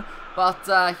Alisson,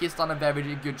 but he's done a very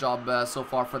good job so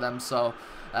far for them. So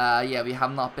yeah, we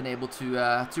have not been able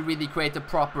to really create a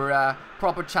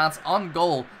proper chance on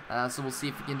goal. So we'll see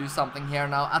if we can do something here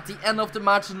now. At the end of the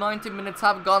match, 90 minutes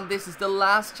have gone. This is the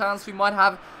last chance we might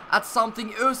have at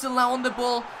something. Özil now on the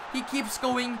ball. He keeps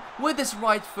going with his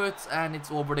right foot, and it's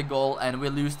over the goal, and we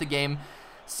lose the game.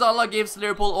 Salah gives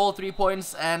Liverpool all 3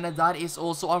 points, and that is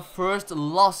also our first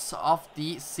loss of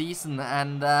the season.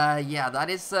 And yeah, that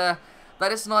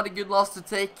is not a good loss to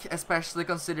take, especially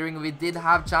considering we did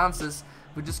have chances.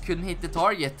 We just couldn't hit the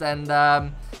target,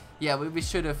 and yeah, we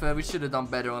should have done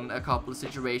better on a couple of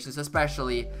situations,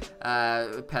 especially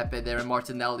Pepe there and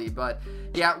Martinelli. But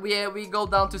yeah, we go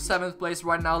down to 7th place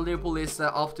right now. Liverpool is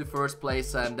off to 1st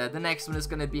place, and the next one is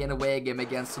going to be an away game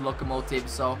against Lokomotiv.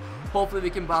 So hopefully we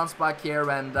can bounce back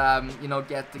here and you know,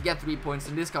 get 3 points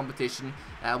in this competition.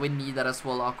 We need that as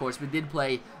well. Of course, we did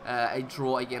play a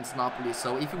draw against Napoli,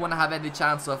 so if we want to have any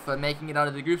chance of making it out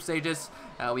of the group stages,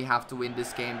 we have to win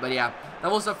this game. But yeah,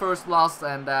 that was our first loss,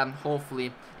 and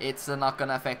hopefully it's not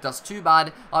gonna affect us too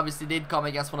bad. Obviously did come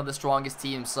against one of the strongest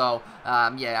teams, so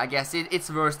yeah, I guess it's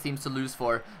worse teams to lose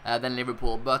for than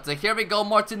Liverpool. But here we go,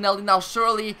 Martinelli now.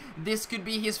 Surely this could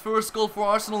be his first goal for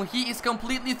Arsenal. He is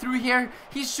completely through here.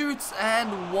 He shoots,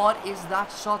 and what is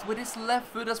that shot with his left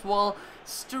foot as well?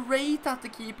 Straight at the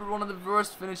keeper. One of the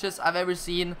worst finishes I've ever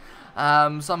seen.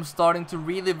 So I'm starting to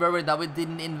really worry that we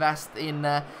didn't invest in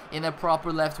a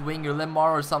proper left winger,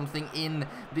 Lemar or something, in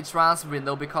the transfer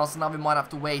window, because now we might have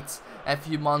to wait a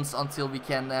few months until we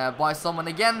can buy someone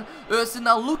again. Özil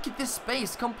now, look at this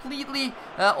space, completely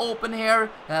open here.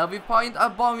 We find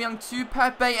AUBAMEYANG to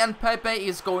Pepe, and Pepe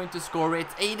is going to score it.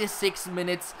 86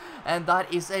 minutes, and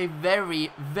that is a very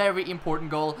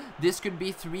important goal. This could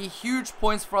be 3 huge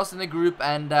points for us in the group,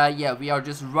 and yeah, we are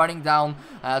just running down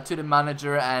to the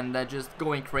manager and just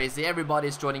going crazy.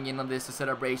 Everybody's joining in on this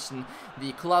celebration.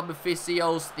 The club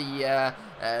physios,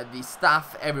 the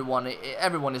staff, everyone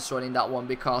is joining that one,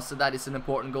 because that is an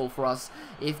important goal for us.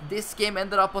 If this game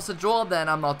ended up as a draw, then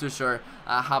I'm not too sure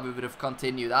how we would have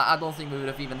continued. I don't think we would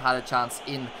have even had a chance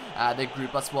in the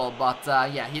group as well. But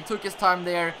yeah, he took his time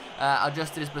there,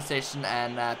 adjusted his position,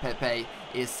 and Pepe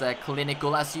is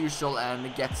clinical as usual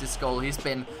and gets his goal. He's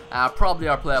been probably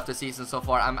our player of the season so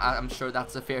far. I'm sure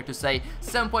that's fair to say.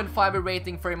 7.5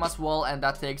 rating for him as well, and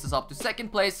that takes us up to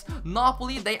 2nd place.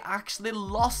 Napoli, they actually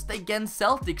lost against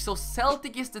Celtic, so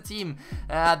Celtic is the team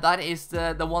that is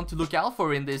the one to look out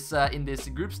for in this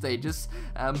group stages.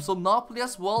 So Napoli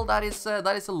as well, that is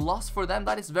a loss for them.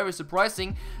 That is very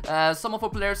surprising. Some of our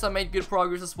players have made good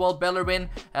progress as well. Bellerin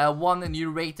won a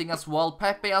new rating as well.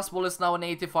 Pepe as well is now an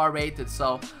 85 rated.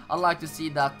 So I like to see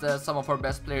that some of our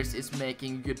best players is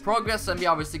making good progress, and we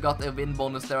obviously got a win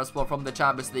bonus there as well from the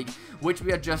Champions League, which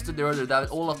we adjusted earlier, that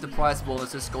all of the prize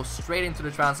bonuses go straight into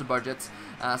the transfer budgets,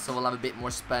 so we'll have a bit more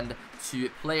spend to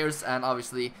players, and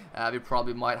obviously we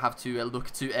probably might have to look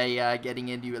to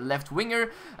getting a new left winger.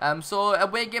 So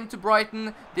away game to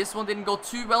Brighton. This one didn't go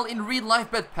too well in real life,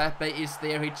 but Pepe is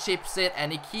there. He chips it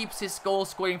and he keeps his goal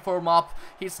scoring form up.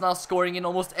 He's now scoring in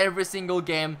almost every single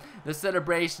game. The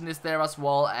celebration is there as as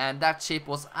well, and that chip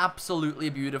was absolutely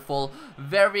beautiful,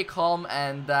 very calm,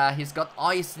 and he's got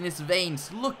ice in his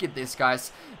veins. Look at this,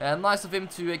 guys. Nice of him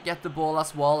to get the ball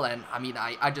as well, and I mean,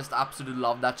 I just absolutely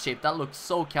love that chip. That looks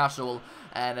so casual.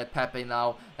 And Pepe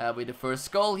now with the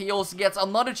first goal. He also gets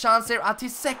another chance here at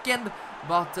his second,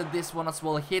 but this one as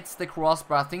well hits the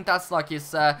crossbar. I think that's like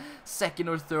his second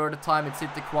or third time it's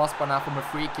hit the crossbar now from a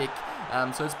free kick.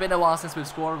 So it's been a while since we've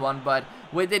scored one, but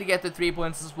we did get the 3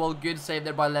 points as well. Good save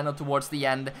there by Leno towards the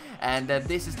end, and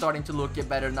this is starting to look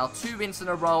better now. 2 wins in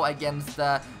a row against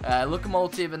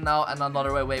Lokomotiv, and now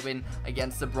another away win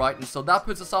against the Brighton. So that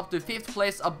puts us up to 5th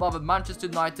place above Manchester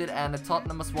United and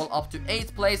Tottenham as well, up to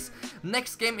 8th place.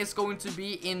 Next game is going to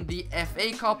be in the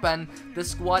FA Cup, and the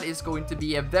squad is going to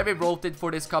be very rotated for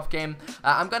this cup game.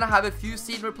 I'm gonna have a few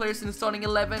senior players in the starting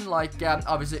 11, like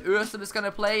obviously Özil is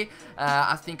gonna play.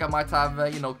 I think I might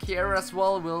have you know, Kjær as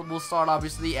well. We'll start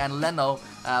obviously, and Leno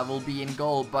will be in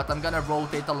goal, but I'm gonna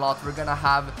rotate a lot. We're gonna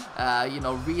have you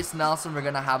know, Reece Nelson, we're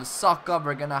gonna have Saka,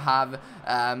 we're gonna have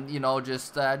you know,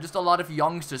 just a lot of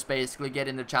youngsters basically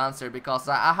getting the chance here, because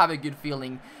I have a good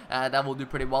feeling that we'll do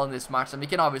pretty well in this match, and we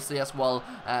can obviously as well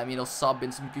you know, sub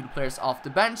in some good players off the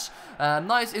bench.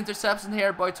 Nice interception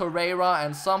here by Torreira,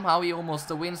 and somehow he almost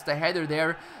wins the header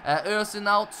there. Özil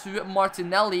now to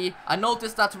Martinelli. I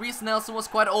noticed that Reece Nelson was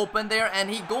quite open there, and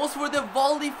he goes for the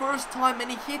volley first time, and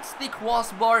he hits the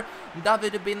crossbar. That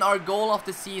would have been our goal of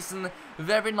the season.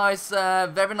 Very nice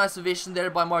vision there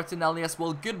by Martinelli as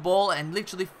well. Good ball, and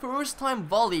literally first time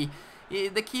volley.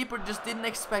 The keeper just didn't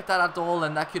expect that at all,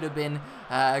 and that could have been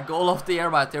goal of the year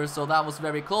right there, so that was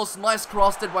very close. Nice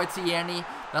cross there by Tierney.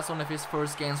 That's one of his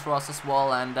first games for us as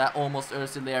well, and almost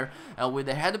Özil there with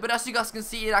the header. But as you guys can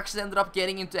see, it actually ended up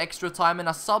getting into extra time, and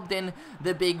I subbed in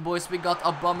the big boys. We got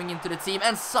AUBAMEYANG into the team,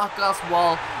 and Saka as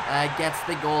well gets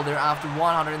the goal there after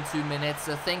 102 minutes.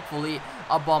 Thankfully,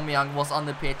 AUBAMEYANG was on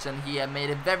the pitch, and he made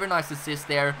a very nice assist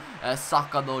there.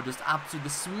 Saka though just absolutely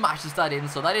smashes that in.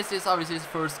 So that is obviously his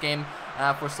first game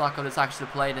for Saka that's actually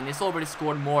played, and he's already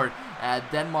scored more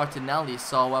than Martinelli.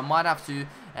 So I might have to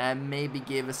maybe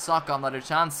give Saka another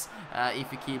chance if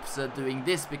he keeps doing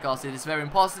this, because it is very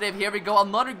positive. Here we go,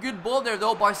 another good ball there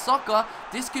though by Saka.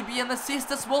 This could be an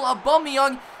assist as well.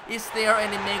 AUBAMEYANG is there,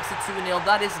 and he makes it 2-0.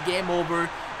 That is game over.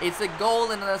 It's a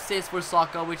goal and an assist for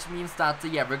Saka, which means that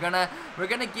yeah, we're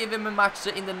gonna give him a match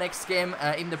in the next game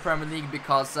in the Premier League,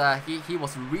 because he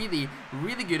was really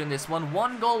good in this one.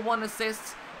 1 goal, 1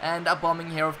 assist. And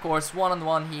AUBAMEYANG here, of course,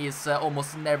 one-on-one, he is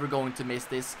almost never going to miss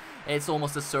this. It's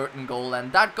almost a certain goal,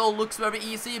 and that goal looks very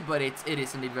easy, but it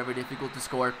is indeed very difficult to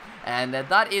score. And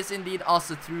that is indeed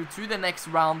us through to the next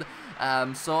round.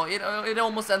 So it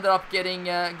almost ended up getting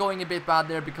going a bit bad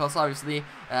there, because obviously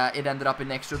it ended up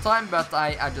in extra time. But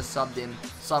I just subbed in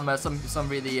some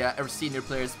really senior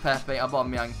players, Pepe,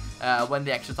 AUBAMEYANG, when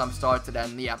the extra time started,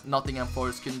 and yeah, Nottingham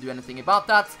Forest couldn't do anything about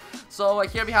that. So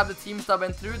here we have the teams that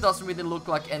went through. Doesn't really look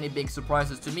like any big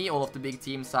surprises to me. All of the big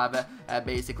teams have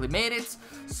basically made it.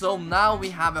 So now we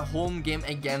have a home game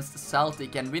against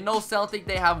Celtic, and we know Celtic,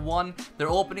 they have won their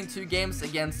opening 2 games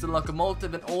against the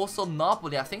Lokomotiv and also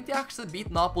Napoli. I think they actually beat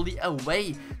Napoli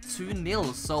away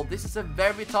 2-0, so this is a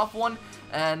very tough one.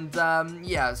 And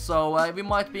yeah, so we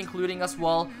might be including as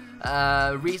well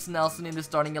Reece Nelson in the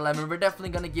starting 11. We're definitely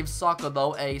gonna give Saka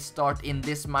though a start in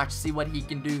this match, see what he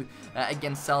can do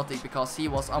against Celtic, because he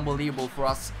was unbelievable for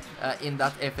us in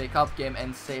that FA Cup game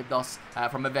and saved us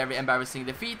from a very embarrassing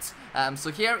defeat.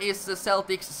 So here is the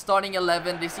Celtics starting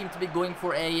 11. They seem to be going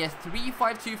for a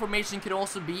 3-5-2 formation. Could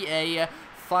also be a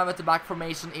 5 at the back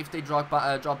formation if they drop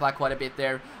back quite a bit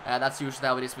there. That's usually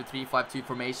how it is with 3-5-2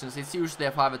 formations. It's usually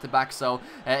a 5 at the back, so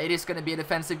it is going to be a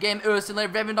defensive game. Özil,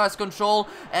 very nice control,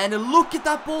 and look at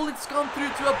that ball. It's gone through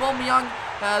to AUBAMEYANG.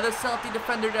 The Celtic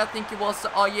defender, I think it was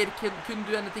Ayer, couldn't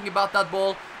do anything about that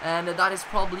ball, and that is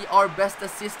probably our best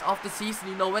assist of the season.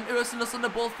 You know, when Özil is on the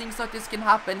ball, things like this can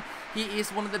happen. He is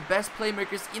one of the best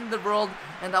playmakers in the world,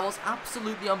 and that was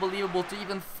absolutely unbelievable to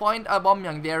even find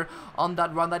AUBAMEYANG there on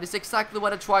that run. That is exactly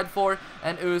what I tried for,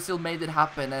 and Özil made it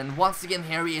happen. And once again,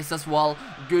 here he is as well.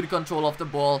 Good control of the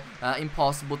ball,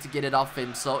 impossible to get it off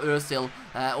him. So Özil,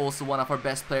 also one of our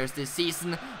best players this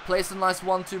season, plays a nice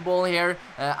 1-2 ball here.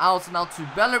 Out and out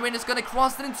to Bellerin, is going to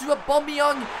cross it into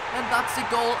AUBAMEYANG, and that's a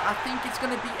goal. I think it's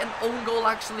going to be an own goal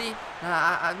actually.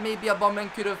 Maybe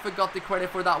AUBAMEYANG could have got the credit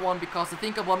for that one, because I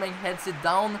think AUBAMEYANG heads it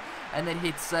down and it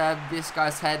hits this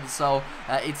guy's head, so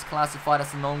it's classified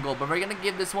as an own goal. But we're going to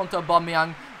give this one to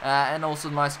AUBAMEYANG, and also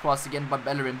nice cross again by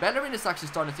Bellerin. Bellerin is actually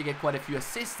starting to get quite a few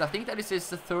assists. I think that is his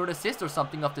 3rd assist or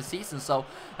something of the season, so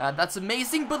that's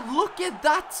amazing. But look at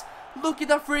that! Look at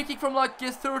that free kick from like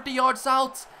 30 yards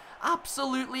out.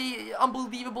 absolutely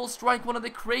unbelievable strike, one of the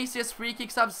craziest free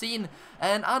kicks I've seen,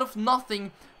 and out of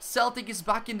nothing Celtic is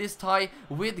back in this tie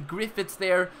with Griffiths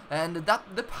there, and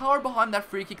the power behind that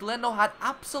free kick. Leno had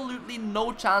absolutely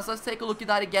no chance. Let's take a look at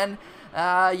that again.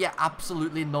 Yeah,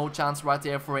 absolutely no chance right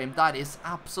there for him. That is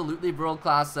absolutely world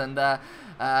class, and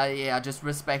yeah, just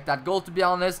respect that goal, to be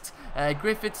honest.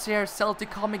 Griffiths here, Celtic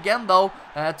come again though.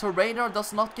 Torreira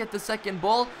does not get the second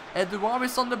ball.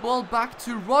 Duaris on the ball, back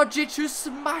to Rogic, who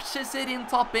smashes it in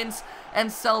top ins,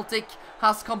 and Celtic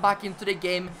has come back into the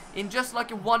game. In just like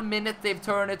 1 minute, they've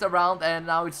turned it around, and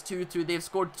now it's 2-2. They've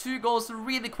scored 2 goals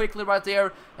really quickly right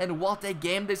there, and what a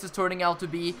game this is turning out to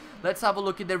be. Let's have a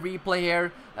look at the replay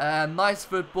here. Nice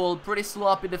football, pretty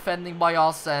sloppy defending by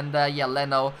us, and yeah,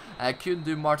 Leno couldn't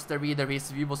do much there either.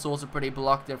 His view was also pretty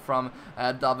blocked there from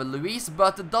David Luiz,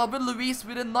 but David Luiz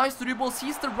with a nice dribble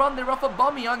sees the run there of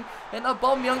AUBAMEYAng, and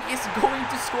AUBAMEYAng is going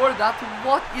to score that.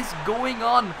 What is going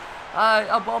on?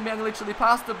 AUBAMEYAng literally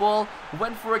passed the ball,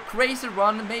 went for a crazy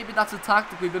run. Maybe that's a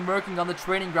tactic we've been working on the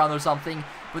training ground or something.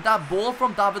 But that ball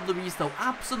from David Luiz though,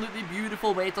 absolutely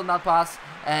beautiful weight on that pass.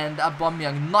 And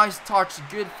AUBAMEYAng, nice touch,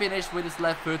 good finish with his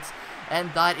left foot.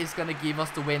 And that is going to give us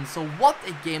the win. So what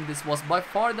a game this was. By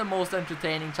far the most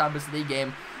entertaining Champions League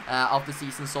game of the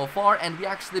season so far, and we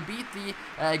actually beat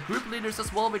the group leaders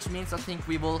as well, which means I think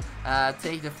we will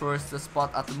take the first spot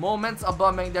at the moment.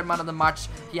 AUBAMEYAng, their man of the match,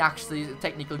 he actually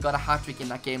technically got a hat-trick in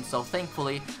that game, so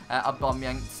thankfully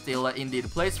AUBAMEYAng still indeed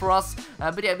plays for us.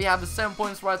 But yeah, we have 7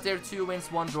 points right there, 2 wins,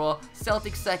 1 draw.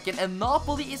 Celtic second, and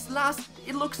Napoli is last.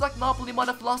 It looks like Napoli might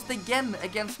have lost again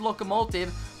against Lokomotiv.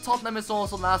 Tottenham is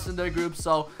also last in their group,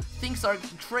 so things are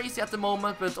crazy at the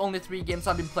moment, but only 3 games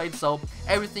have been played, so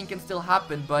everything can still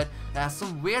happen. But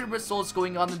some weird results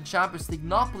going on in the Champions League.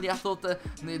 Napoli, I thought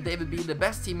they would be the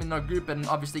best team in our group and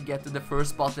obviously get to the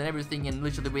first spot and everything and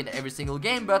literally win every single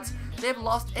game, but they've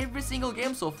lost every single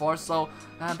game so far, so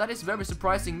that is very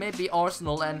surprising. Maybe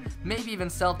Arsenal and maybe even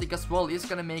Celtic as well is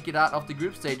gonna make it out of the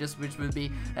group stages, which will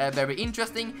be very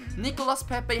interesting. Nicolas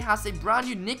Pepe has a brand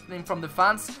new nickname from the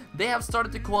fans. They have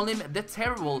started to call him the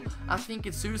Terrible. I think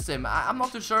it suits him. I'm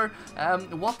not too sure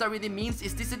what that really means.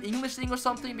 Is this an English thing or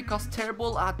something? Because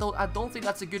Terrible, I don't think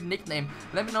that's a good nickname.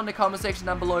 Let me know in the comment section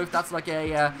down below if that's like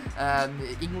a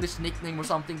English nickname or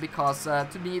something, because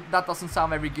to me that doesn't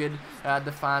sound very good.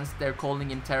 The fans, they're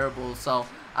calling him Terrible, so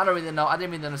I don't really know. I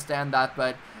didn't really understand that,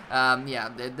 but yeah,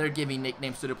 they're giving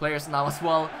nicknames to the players now as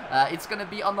well. It's gonna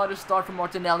be another start from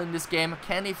Martinelli in this game.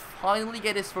 Can he finally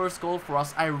get his first goal for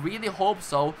us? I really hope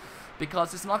so,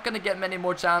 because it's not going to get many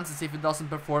more chances if he doesn't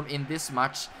perform in this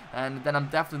match. And then I'm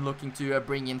definitely looking to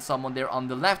bring in someone there on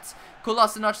the left.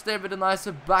 Kolasinac there with a nice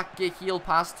back heel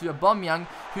pass to AUBAMEYAng,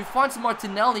 who finds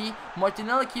Martinelli.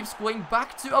 Martinelli keeps going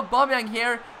back to AUBAMEYAng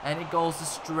here, and it goes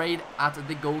straight at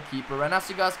the goalkeeper. And as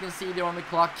you guys can see there on the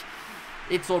clock,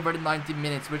 it's already 90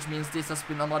 minutes, which means this has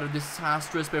been another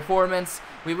disastrous performance.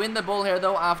 We win the ball here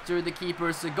though after the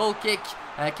keeper's goal kick.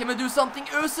 Can we do something?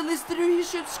 Özil is through, he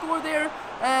should score there,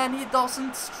 and he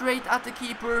doesn't, straight at the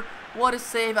keeper. What a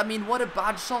save. I mean, what a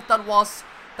bad shot that was.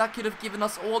 That could have given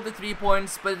us all the 3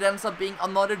 points, but it ends up being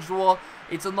another draw.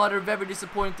 It's another very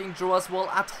disappointing draw as well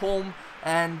at home.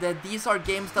 And these are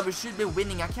games that we should be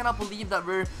winning. I cannot believe that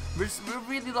we're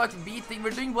really like beating.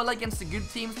 We're doing well against the good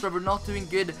teams, but we're not doing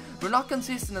good. We're not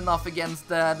consistent enough against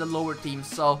the lower teams.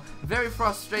 So very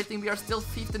frustrating. We are still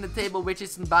 5th in the table, which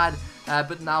isn't bad.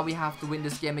 But now we have to win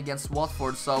this game against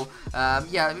Watford. So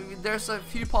yeah, there's a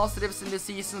few positives in this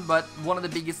season, but one of the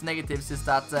biggest negatives is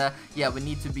that yeah, we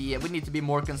need to be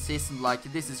more consistent. Like,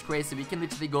 this is crazy. We can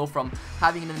literally go from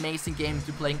having an amazing game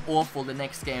to playing awful the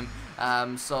next game.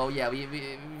 So yeah,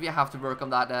 we have to work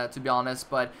on that, to be honest.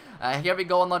 But here we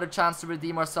go, another chance to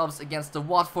redeem ourselves against the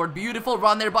Watford. Beautiful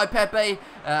run there by Pepe,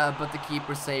 but the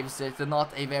keeper saves it.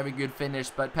 Not a very good finish,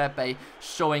 but Pepe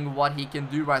showing what he can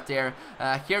do right there.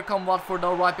 Here come Watford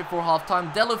though, right before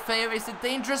halftime. Deulofeu is a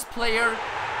dangerous player,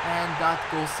 and that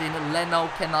goes in. Leno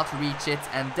cannot reach it,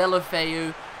 and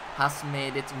Deulofeu has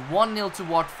made it 1-0 to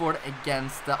Watford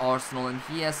against the Arsenal, and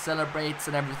he celebrates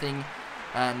and everything.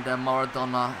 And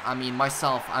Maradona, I mean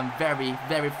myself, I'm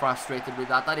very frustrated with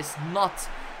that. That is not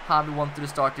how we wanted to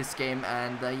start this game.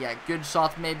 And yeah, good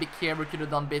shot. Maybe Kjær could have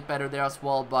done a bit better there as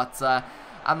well, but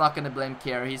I'm not going to blame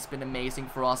Kjær. He's been amazing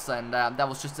for us, and that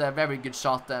was just a very good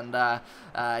shot. And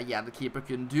yeah, the keeper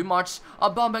couldn't do much.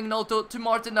 AUBAMEYAng noto to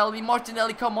Martinelli.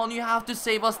 Martinelli, come on, you have to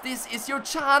save us. This is your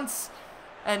chance.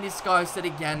 And he scars it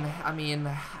again. I mean,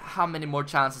 how many more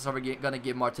chances are we going to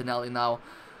give Martinelli now?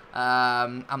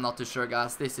 I'm not too sure,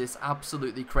 guys. This is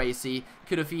absolutely crazy.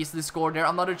 Could have easily scored there.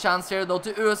 Another chance here, though,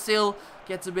 to Özil.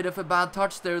 Gets a bit of a bad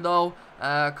touch there, though.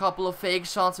 A couple of fake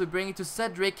shots. We bring it to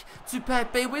Cedric. To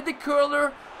Pepe with the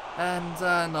curler.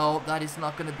 And no, that is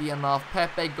not going to be enough.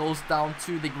 Pepe goes down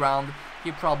to the ground.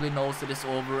 He probably knows it is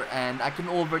over. And I can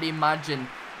already imagine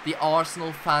the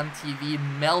Arsenal fan TV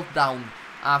meltdown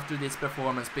after this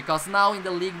performance, because now in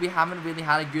the league we haven't really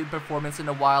had a good performance in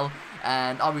a while,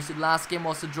 and obviously the last game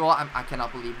was a draw. I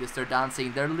cannot believe this. They're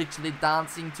dancing. They're literally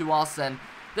dancing to us, and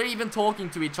they're even talking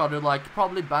to each other, like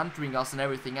probably bantering us and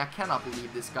everything. I cannot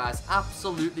believe this, guys.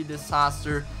 Absolutely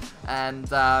disaster. And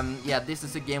yeah, this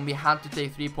is a game we had to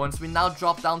take 3 points. We now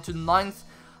drop down to 9th.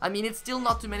 I mean, it's still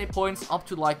not too many points up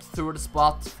to like 3rd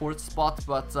spot, 4th spot,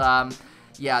 but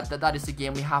yeah, that is a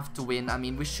game we have to win. I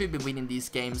mean, we should be winning these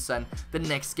games, and the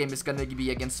next game is gonna be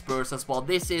against Spurs as well.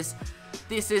 This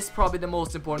is probably the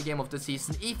most important game of the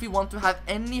season. If we want to have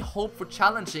any hope for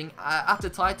challenging at the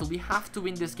title, we have to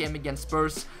win this game against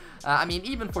Spurs. I mean,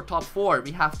 even for top 4,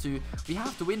 we have to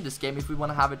win this game if we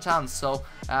want to have a chance. So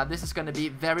this is going to be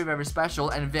very, very special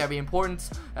and very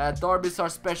important. Derbies are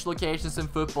special occasions in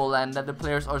football, and the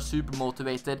players are super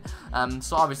motivated.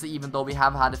 So obviously, even though we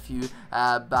have had a few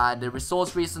bad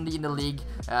results recently in the league,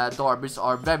 derbies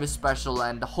are very special,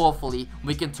 and hopefully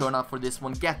we can turn up for this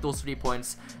one, get those 3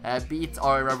 points, beat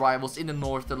our rivals in the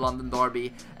north, the London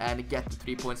derby, and get the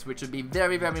 3 points, which would be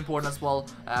very, very important as well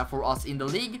for us in the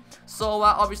league. So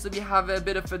obviously we have a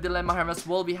bit of a dilemma here as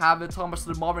well. We have Thomas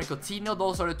Lemar and Coutinho.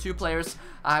 Those are the 2 players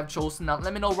I have chosen. Now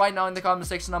let me know right now in the comment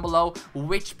section down below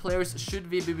which players should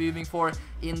we be moving for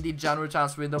in the January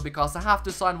transfer window, because I have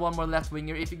to sign one more left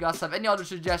winger. If you guys have any other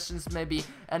suggestions, maybe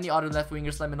any other left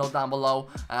wingers, let me know down below.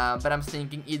 But I'm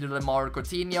thinking either Lemar or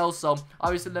Coutinho. So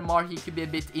obviously Lemar, he could be a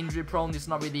bit injury prone. He's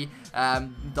not really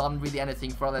done really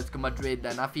anything for Atletico Madrid,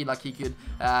 and I feel like he could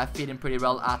fit in pretty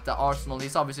well at the Arsenal.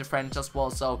 He's obviously French as well,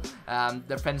 so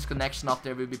the French connection up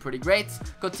there will be pretty great.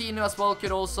 Coutinho as well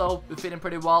could also fit in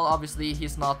pretty well. Obviously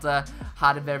he's not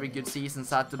had a very good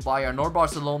seasons at Bayern nor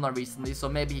Barcelona recently, so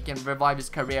maybe he can revive his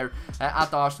career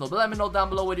at Arsenal. But let me know down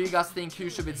below what do you guys think, who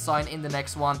should be signed in the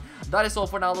next one. That is all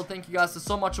for now, though. Thank you guys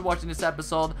so much for watching this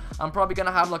episode. I'm probably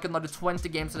gonna have like another 20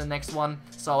 games in the next one,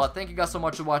 so thank you guys so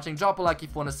much for watching. Drop a like if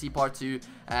you want to see part 2,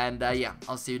 and yeah,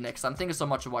 I'll see you next time. Thank you so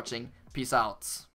much for watching. Peace out.